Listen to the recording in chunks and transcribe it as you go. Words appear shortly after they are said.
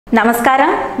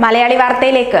നമസ്കാരം മലയാളി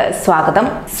വാർത്തയിലേക്ക് സ്വാഗതം.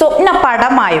 സ്വപ്ന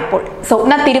പടമായപ്പോൾ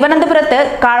സ്വപ്ന തിരുവനന്തപുരത്ത്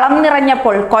കളം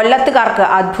നിറഞ്ഞപ്പോൾ കൊല്ലത്തുകാർക്ക്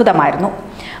അത്ഭുതമായിരുന്നു.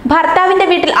 ഭർത്താവിന്റെ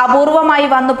വീട്ടിൽ അപൂർവമായി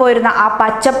വന്നു പോയിരുന്ന ആ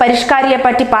പച്ച പരിഷ്കാരിയെ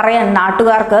പറ്റി പറയാൻ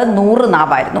നാട്ടുകാർക്ക് 100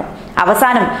 നാവായിരുന്നു.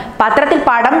 അവസാനം പത്രത്തിൽ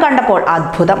പടം കണ്ടപ്പോൾ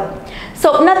അത്ഭുതം.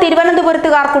 സ്വപ്ന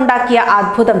തിരുവനന്തപുരത്തുകാർക്കുണ്ടാക്കിയ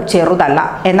അത്ഭുതം ചെറുതല്ല.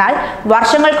 എന്നാൽ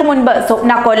വർഷങ്ങൾക്ക് മുൻപ്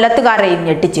സ്വപ്ന കൊല്ലത്തുകാരെയും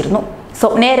ഞെട്ടിച്ചിരുന്നു.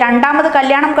 സ്വപ്നയെ രണ്ടാമത്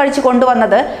കല്യാണം കഴിച്ചു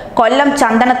കൊണ്ടുവന്നത് കൊല്ലം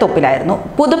ചന്ദനത്തൊപ്പിലായിരുന്നു.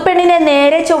 പുതുപ്പെണ്ണിനെ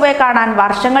നേരെ ചൊവ്വെ കാണാൻ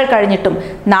വർഷങ്ങൾ കഴിഞ്ഞിട്ടും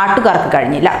നാട്ടുകാർക്ക്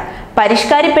കഴിഞ്ഞില്ല.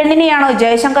 പരിഷ്കാരി പെണ്ണിനെയാണോ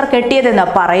ജയശങ്കർ കെട്ടിയതെന്ന്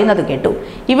പറയുന്നത് കേട്ടു.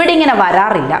 ഇവിടെ ഇങ്ങനെ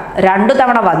വരാറില്ല, 2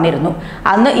 തവണ വന്നിരുന്നു.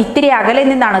 അന്ന് ഇത്തിരി അകലെ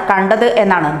നിന്നാണ് കണ്ടത്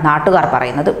എന്നാണ് നാട്ടുകാർ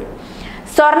പറയുന്നത്.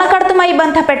 സ്വർണ്ണക്കടത്തുമായി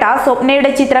ബന്ധപ്പെട്ട സ്വപ്നയുടെ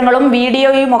ചിത്രങ്ങളും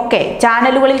വീഡിയോയും ഒക്കെ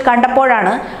ചാനലുകളിൽ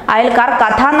കണ്ടപ്പോഴാണ് അയൽക്കാർ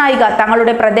കഥാനായിക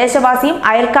തങ്ങളുടെ പ്രദേശവാസിയും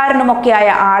അയൽക്കാരനുമൊക്കെയായ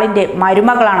ആളിന്റെ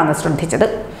മരുമകളാണെന്ന് ശ്രദ്ധിച്ചത്.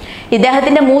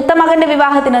 ഇദ്ദേഹത്തിന്റെ മൂത്ത മകന്റെ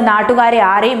വിവാഹത്തിന് നാട്ടുകാരെ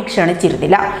ആരെയും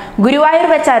ക്ഷണിച്ചിരുന്നില്ല. ഗുരുവായൂർ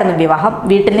വെച്ചായിരുന്നു വിവാഹം.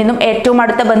 വീട്ടിൽ നിന്നും ഏറ്റവും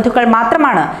അടുത്ത ബന്ധുക്കൾ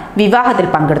മാത്രമാണ് വിവാഹത്തിൽ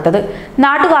പങ്കെടുത്തത്.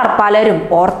 നാട്ടുകാർ പലരും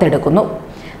ഓർത്തെടുക്കുന്നു.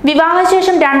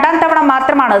 വിവാഹശേഷം 2ാം തവണ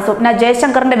മാത്രമാണ് സ്വപ്ന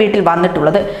ജയശങ്കറിന്റെ വീട്ടിൽ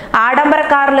വന്നിട്ടുള്ളത്. ആഡംബര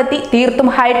കാറിലെത്തി തീർത്തും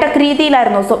ഹൈടെക്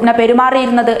രീതിയിലായിരുന്നു സ്വപ്ന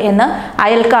പെരുമാറിയിരുന്നത് എന്ന്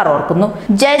അയൽക്കാർ ഓർക്കുന്നു.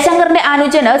 ജയശങ്കറിന്റെ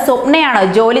അനുജന് സ്വപ്നയാണ്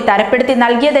ജോലി തരപ്പെടുത്തി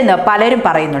നൽകിയതെന്ന് പലരും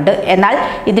പറയുന്നുണ്ട്. എന്നാൽ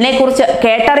ഇതിനെക്കുറിച്ച്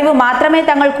കേട്ടറിവ് മാത്രമേ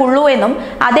തങ്ങൾക്കുള്ളൂ എന്നും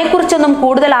അതേക്കുറിച്ചൊന്നും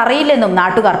കൂടുതൽ അറിയില്ലെന്നും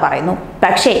നാട്ടുകാർ പറയുന്നു.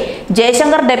 പക്ഷേ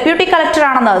ജയശങ്കർ ഡെപ്യൂട്ടി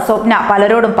കളക്ടറാണെന്ന് സ്വപ്ന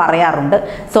പലരോടും പറയാറുണ്ട്.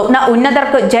 സ്വപ്ന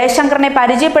ഉന്നതർക്ക് ജയശങ്കറിനെ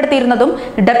പരിചയപ്പെടുത്തിയിരുന്നതും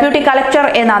ഡെപ്യൂട്ടി കളക്ടർ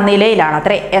എന്ന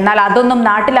നിലയിലാണത്രേ. എന്നാൽ അതൊന്നും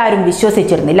നാട്ടിലാരും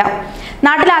വിശ്വസിച്ചിരുന്നില്ല.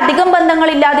 നാട്ടിൽ അധികം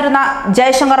ബന്ധങ്ങളില്ലാതിരുന്ന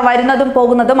ജയശങ്കർ വരുന്നതും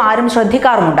പോകുന്നതും ആരും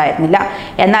ശ്രദ്ധിക്കാറുമുണ്ടായിരുന്നില്ല.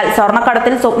 എന്നാൽ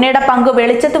സ്വർണ്ണക്കടത്തിൽ സ്വപ്നയുടെ പങ്ക്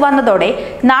വെളിച്ചത്ത് വന്നതോടെ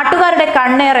നാട്ടുകാരുടെ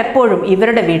കണ്ണേർ എപ്പോഴും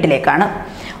ഇവരുടെ വീട്ടിലേക്കാണ്.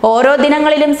 ഓരോ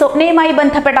ദിനങ്ങളിലും സ്വപ്നയുമായി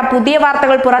ബന്ധപ്പെട്ട പുതിയ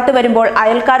വാർത്തകൾ പുറത്തു വരുമ്പോൾ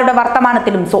അയൽക്കാരുടെ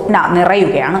വർത്തമാനത്തിലും സ്വപ്ന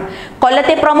നിറയുകയാണ്.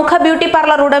 കൊല്ലത്തെ പ്രമുഖ ബ്യൂട്ടി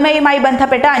പാർലർ ഉടമയുമായി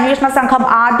ബന്ധപ്പെട്ട് അന്വേഷണ സംഘം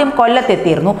ആദ്യം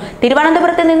കൊല്ലത്തെത്തിയിരുന്നു.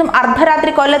 തിരുവനന്തപുരത്ത് നിന്നും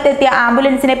അർദ്ധരാത്രി കൊല്ലത്തെത്തിയ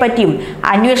ആംബുലൻസിനെ പറ്റിയും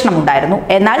അന്വേഷണം ഉണ്ടായിരുന്നു.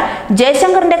 എന്നാൽ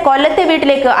ജയശങ്കറിന്റെ കൊല്ലത്തെ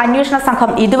വീട്ടിലേക്ക് അന്വേഷണ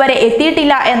സംഘം ഇതുവരെ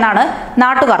എത്തിയിട്ടില്ല എന്നാണ്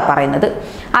നാട്ടുകാർ പറയുന്നത്.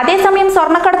 അതേസമയം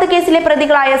സ്വർണ്ണക്കടത്ത് കേസിലെ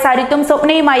പ്രതികളായ സരിത്തും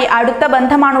സ്വപ്നയുമായി അടുത്ത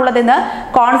ബന്ധമാണുള്ളതെന്ന്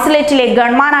കോൺസുലേറ്റിലെ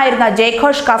ഗൺമാനായിരുന്ന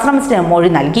ജയ്ഘോഷ് കസ്റ്റംസിന്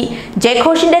മൊഴി നൽകി.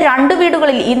 ജയ്ഘോഷിന്റെ 2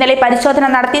 വീടുകളിൽ ഇന്നലെ പരിശോധന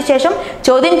നടത്തിയ ശേഷം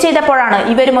ചോദ്യം ചെയ്തപ്പോഴാണ്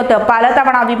ഇവരുമൊത്ത്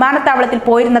പലതവണ വിമാനത്താവളത്തിൽ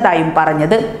പോയിരുന്നതായും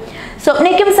പറഞ്ഞത്.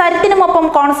 സ്വപ്നയ്ക്കും സരിത്തിനുമൊപ്പം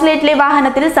കോൺസുലേറ്റിലെ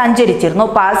വാഹനത്തിൽ സഞ്ചരിച്ചിരുന്നു.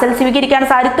 പാർസൽ സ്വീകരിക്കാൻ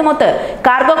സരിത്തുമൊത്ത്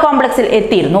കാർഗോ കോംപ്ലക്സിൽ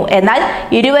എത്തിയിരുന്നു. എന്നാൽ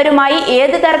ഇരുവരുമായി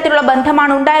ഏത് തരത്തിലുള്ള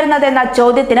ബന്ധമാണ് ഉണ്ടായിരുന്നതെന്ന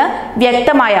ചോദ്യത്തിന്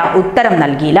വ്യക്തമായ ഉത്തരം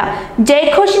നൽകിയില്ല.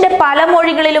 ജയ്ഘോഷിന്റെ പല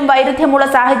മൊഴികളിലും വൈരുദ്ധ്യമുള്ള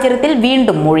സാഹചര്യത്തിൽ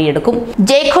വീണ്ടും മൊഴിയെടുക്കും.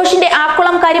 ജയ്ഘോഷിന്റെ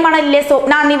ആക്കുളം കരിമണലിലെ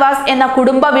സ്വപ്ന നിവാസ് എന്ന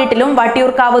കുടുംബ വീട്ടിലും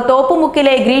വട്ടിയൂർക്കാവ്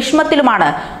തോപ്പുമുക്കിലെ ഗ്രീഷ്മത്തിലുമാണ്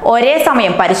ഒരേ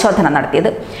സമയം പരിശോധന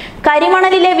നടത്തിയത്.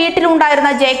 കരിമണലിലെ വീട്ടിലുണ്ടായിരുന്ന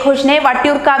ജയ്ഘോഷിനെ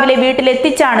വട്ടിയൂർക്കാവിലെ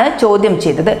വീട്ടിലെത്തിച്ചാണ് ചോദ്യം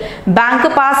ചെയ്തത്. ബാങ്ക്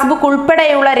പാസ്ബുക്ക്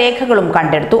ഉൾപ്പെടെയുള്ള രേഖകളും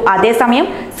കണ്ടെടുത്തു. അതേസമയം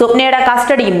സ്വപ്നയുടെ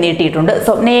കസ്റ്റഡിയും നീട്ടിയിട്ടുണ്ട്.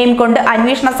 സ്വപ്നയെയും കൊണ്ട്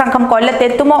അന്വേഷണ സംഘം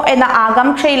കൊല്ലത്തെത്തുമോ എന്ന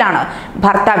ആകാംക്ഷയിലാണ്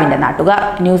ഭർത്താവിന്റെ നാട്ടുകാർ.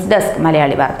 ന്യൂസ് ഡെസ്ക്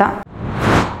മലയാളി വാർത്ത.